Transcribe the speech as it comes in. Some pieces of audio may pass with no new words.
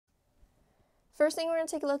First thing we're going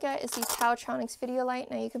to take a look at is the TaoTronics video light.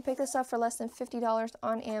 Now you can pick this up for less than $50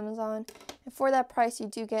 on Amazon, and for that price you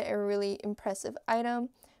do get a really impressive item.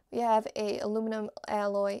 We have a aluminum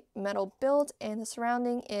alloy metal build, and the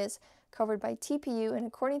surrounding is covered by TPU, and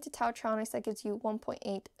according to TaoTronics that gives you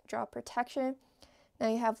 1.8 drop protection. Now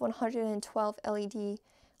you have 112 LED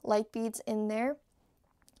light beads in there,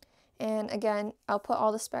 and again I'll put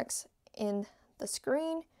all the specs in the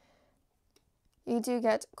screen. You do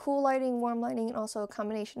get cool lighting, warm lighting, and also a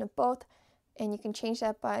combination of both, and you can change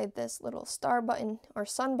that by this little star button or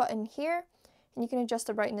sun button here, and you can adjust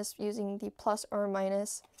the brightness using the plus or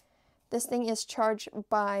minus. This thing is charged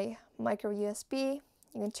by micro USB.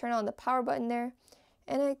 You can turn on the power button there,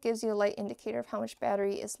 and it gives you a light indicator of how much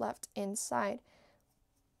battery is left inside.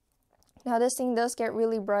 Now this thing does get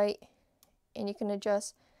really bright, and you can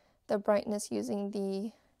adjust the brightness using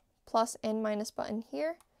the plus and minus button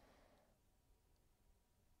here.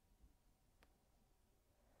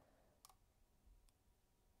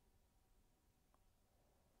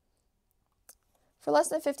 For less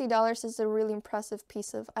than $50, this is a really impressive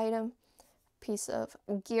piece of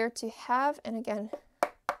gear to have, and again,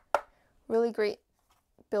 really great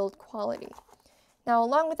build quality. Now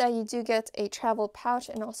along with that, you do get a travel pouch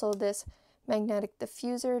and also this magnetic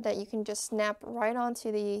diffuser that you can just snap right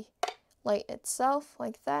onto the light itself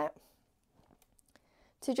like that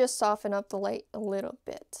to just soften up the light a little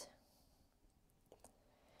bit.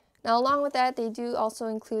 Now along with that, they do also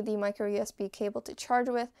include the micro USB cable to charge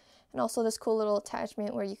with, and also this cool little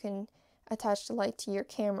attachment where you can attach the light to your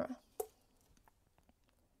camera.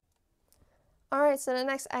 Alright, so the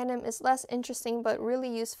next item is less interesting but really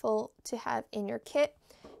useful to have in your kit.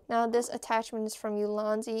 Now this attachment is from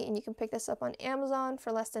Ulanzi, and you can pick this up on Amazon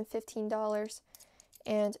for less than $15.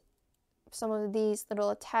 And some of these little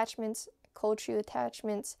attachments, cold shoe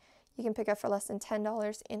attachments, you can pick up for less than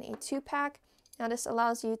 $10 in a 2-pack. Now this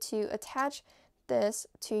allows you to attach this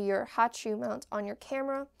to your hot shoe mount on your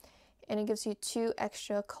camera, and it gives you 2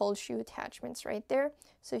 extra cold shoe attachments right there.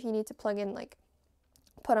 So if you need to plug in, like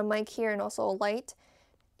put a mic here and also a light,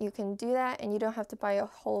 you can do that, and you don't have to buy a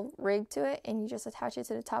whole rig to it, and you just attach it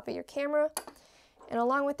to the top of your camera. And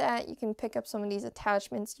along with that, you can pick up some of these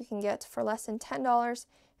attachments you can get for less than $10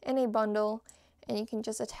 in a bundle, and you can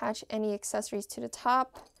just attach any accessories to the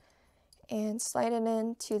top and slide it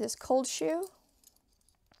into this cold shoe.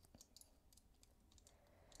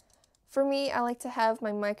 For me, I like to have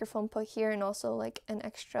my microphone put here and also like an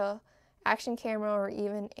extra action camera or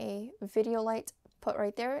even a video light put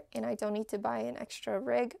right there, and I don't need to buy an extra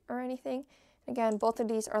rig or anything. Again, both of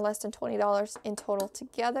these are less than $20 in total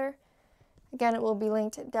together. Again, it will be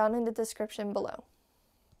linked down in the description below.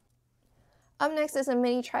 Up next is a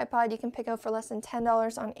mini tripod you can pick up for less than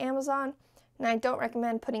 $10 on Amazon, and I don't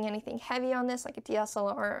recommend putting anything heavy on this like a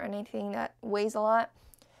DSLR or anything that weighs a lot.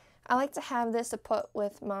 I like to have this to put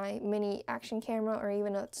with my mini action camera or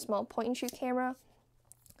even a small point and shoot camera.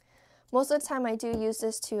 Most of the time I do use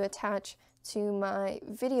this to attach to my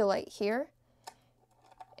video light here.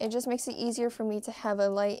 It just makes it easier for me to have a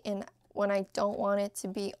light in when I don't want it to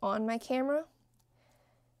be on my camera.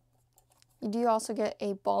 You do also get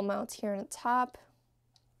a ball mount here on the top,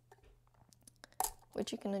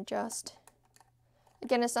 which you can adjust.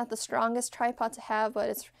 Again, it's not the strongest tripod to have, but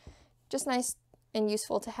it's just nice and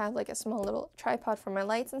useful to have like a small little tripod for my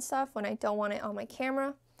lights and stuff when I don't want it on my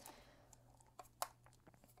camera.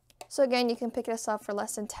 So again, you can pick this up for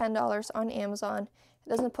less than $10 on Amazon. It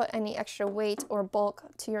doesn't put any extra weight or bulk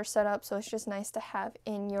to your setup, so it's just nice to have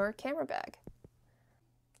in your camera bag.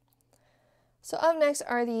 So up next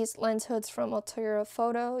are these lens hoods from Ultra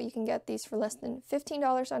Photo. You can get these for less than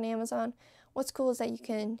 $15 on Amazon. What's cool is that you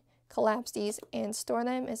can collapse these and store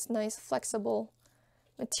them. It's nice flexible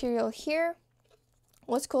material here.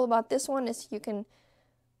 What's cool about this one is you can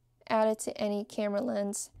add it to any camera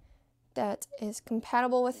lens that is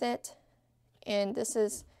compatible with it, and this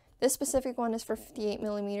specific one is for 58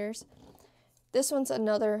 millimeters. This one's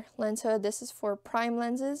another lens hood. This is for prime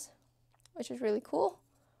lenses, which is really cool.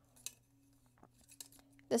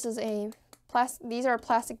 This is these are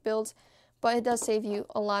plastic builds, but it does save you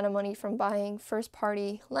a lot of money from buying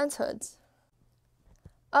first-party lens hoods.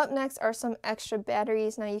 Up next are some extra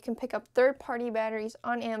batteries. Now you can pick up third-party batteries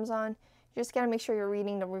on Amazon. You just gotta make sure you're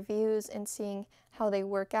reading the reviews and seeing how they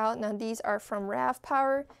work out. Now these are from Lav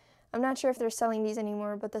Power. I'm not sure if they're selling these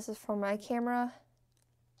anymore, but this is for my camera.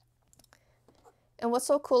 And what's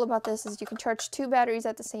so cool about this is you can charge 2 batteries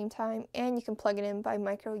at the same time, and you can plug it in by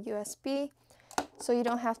micro USB. So you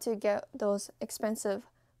don't have to get those expensive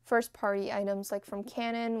first party items like from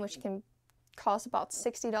Canon, which can cost about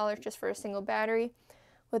 $60 just for a single battery.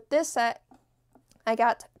 With this set, I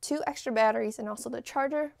got 2 extra batteries and also the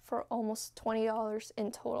charger for almost $20 in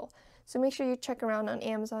total. So make sure you check around on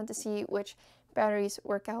Amazon to see which batteries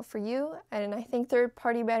work out for you. And I think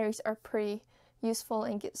third-party batteries are pretty useful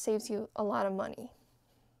and saves you a lot of money.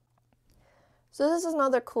 So this is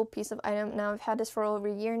another cool piece of item. Now I've had this for over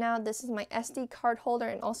a year now. This is my SD card holder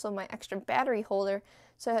and also my extra battery holder.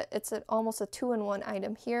 So it's almost a 2-in-1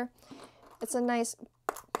 item here. It's a nice,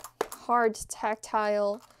 hard,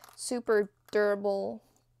 tactile, super durable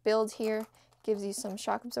build here. Gives you some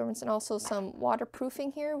shock absorbance and also some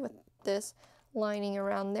waterproofing here with this lining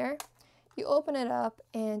around there. You open it up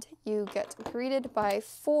and you get greeted by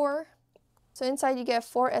 4. So inside you get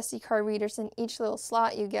 4 SD card readers. In each little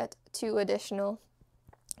slot you get 2 additional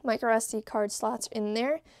micro SD card slots in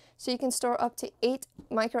there. So you can store up to 8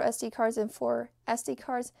 micro SD cards and 4 SD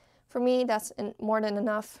cards. For me, that's more than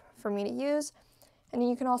enough for me to use. And then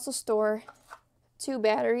you can also store 2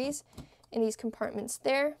 batteries in these compartments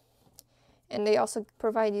there. And they also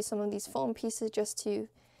provide you some of these foam pieces just to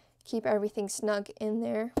keep everything snug in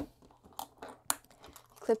there.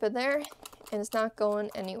 Clip it there and it's not going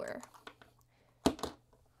anywhere.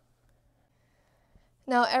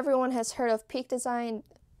 Now everyone has heard of Peak Design.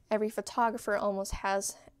 Every photographer almost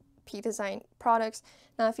has Peak Design products.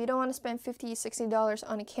 Now if you don't want to spend $50, $60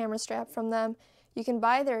 on a camera strap from them, you can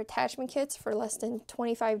buy their attachment kits for less than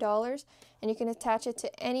 $25 and you can attach it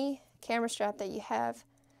to any camera strap that you have.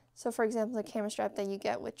 So for example, the camera strap that you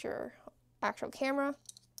get with your actual camera.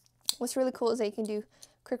 What's really cool is that you can do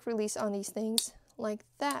quick release on these things like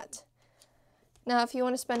that. Now if you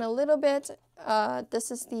want to spend a little bit,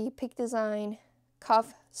 this is the Peak Design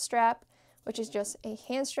cuff strap, which is just a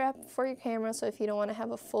hand strap for your camera. So if you don't want to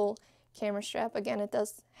have a full camera strap, again, it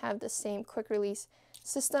does have the same quick release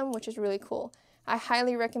system, which is really cool. I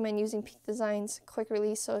highly recommend using Peak Design's quick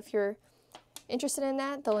release. So if you're interested in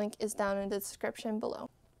that, the link is down in the description below.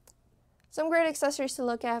 Some great accessories to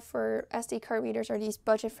look at for SD card readers are these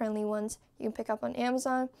budget-friendly ones you can pick up on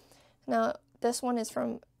Amazon. Now this one is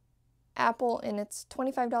from Apple and it's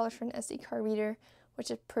 $25 for an SD card reader, which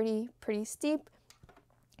is pretty steep.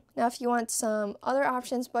 Now if you want some other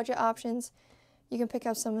options, budget options, you can pick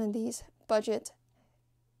up some of these budget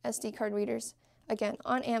SD card readers. Again,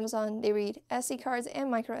 on Amazon, they read SD cards and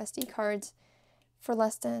micro SD cards for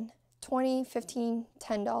less than $20, $15,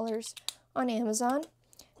 $10 on Amazon.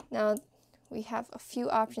 Now we have a few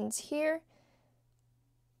options here.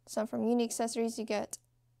 Some from Unique Accessories, you get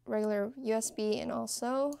regular USB and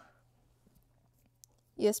also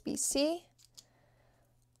USB-C.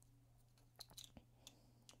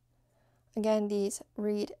 Again, these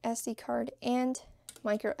read SD card and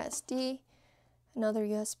micro SD, another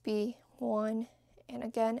USB one, and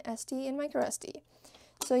again SD and micro SD.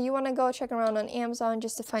 So you want to go check around on Amazon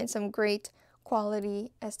just to find some great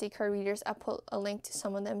quality SD card readers. I'll put a link to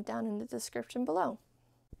some of them down in the description below.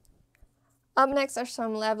 Up next are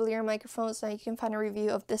some lavalier microphones. Now you can find a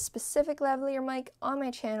review of this specific lavalier mic on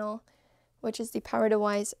my channel, which is the Power to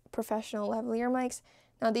Wise Professional Lavalier mics.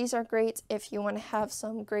 Now these are great if you want to have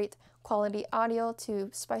some great quality audio to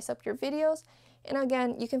spice up your videos. And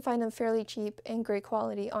again, you can find them fairly cheap and great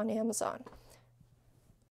quality on Amazon.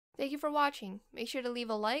 Thank you for watching. Make sure to leave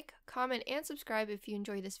a like, comment, and subscribe if you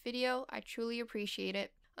enjoyed this video. I truly appreciate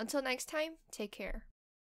it. Until next time, take care.